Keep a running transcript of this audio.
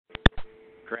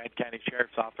Grant County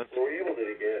Sheriff's Office. Were you able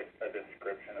to get a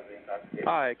description of the intoxication?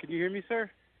 Hi, can you hear me,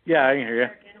 sir? Yeah, I can hear you.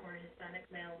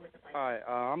 Hi,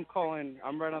 I'm calling.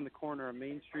 I'm right on the corner of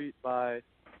Main Street by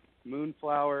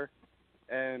Moonflower,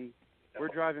 and we're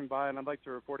driving by, and I'd like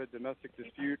to report a domestic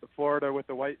dispute. Florida with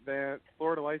a white van,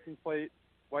 Florida license plate,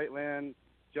 white land,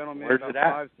 gentleman, Where's about it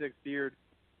at? 5'6" beard.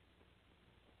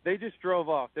 They just drove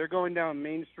off. They're going down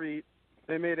Main Street.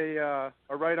 They made a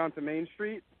right onto Main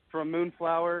Street from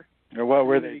Moonflower. Or what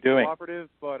were they doing? Cooperative,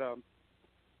 but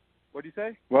what do you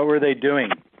say? What were they doing?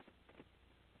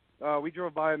 We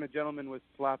drove by and the gentleman was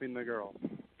slapping the girl.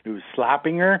 He was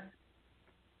slapping her?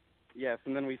 Yes,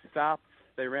 and then we stopped.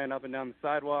 They ran up and down the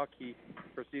sidewalk. He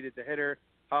proceeded to hit her,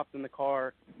 hopped in the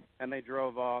car, and they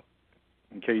drove off.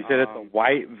 Okay, you said it's a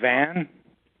white van?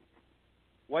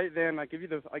 White van. I can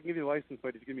give you the license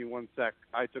plate if you give me 1 sec.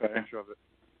 I took a picture of it.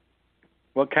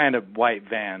 What kind of white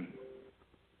van?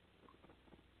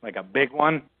 Like a big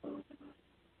one?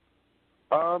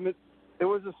 It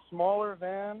was a smaller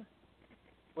van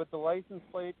with the license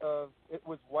plate of, it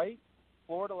was white,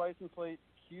 Florida license plate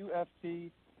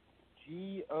QFT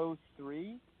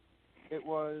G03. It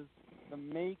was, the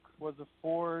make was a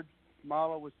Ford,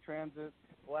 model was Transit,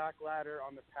 black ladder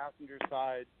on the passenger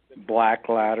side. Black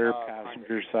ladder,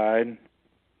 passenger side.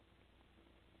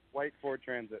 White Ford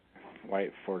Transit.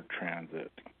 White Ford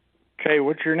Transit. Okay,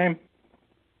 what's your name?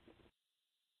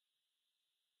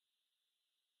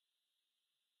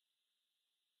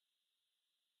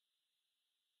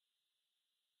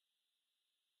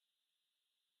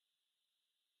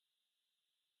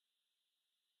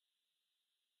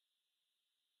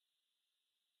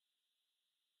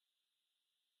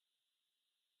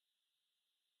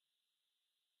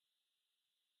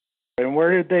 And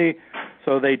where did they,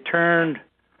 so they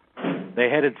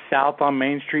headed south on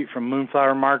Main Street from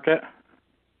Moonflower Market?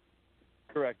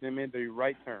 Correct. They made the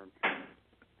right turn.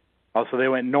 Oh, so they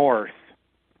went north.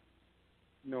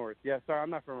 North. Yeah, sorry, I'm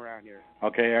not from around here.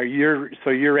 Okay, so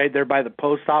you're right there by the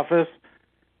post office?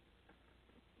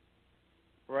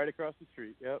 Right across the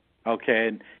street, yep.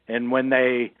 Okay, and when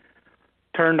they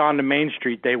turned onto Main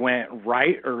Street, they went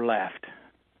right or left?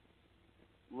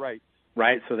 Right.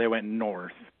 Right, so they went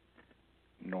north.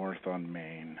 North on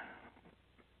Main.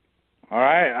 All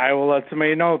right, I will let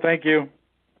somebody know. Thank you.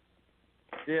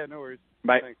 Yeah, no worries.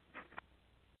 Bye. Thanks.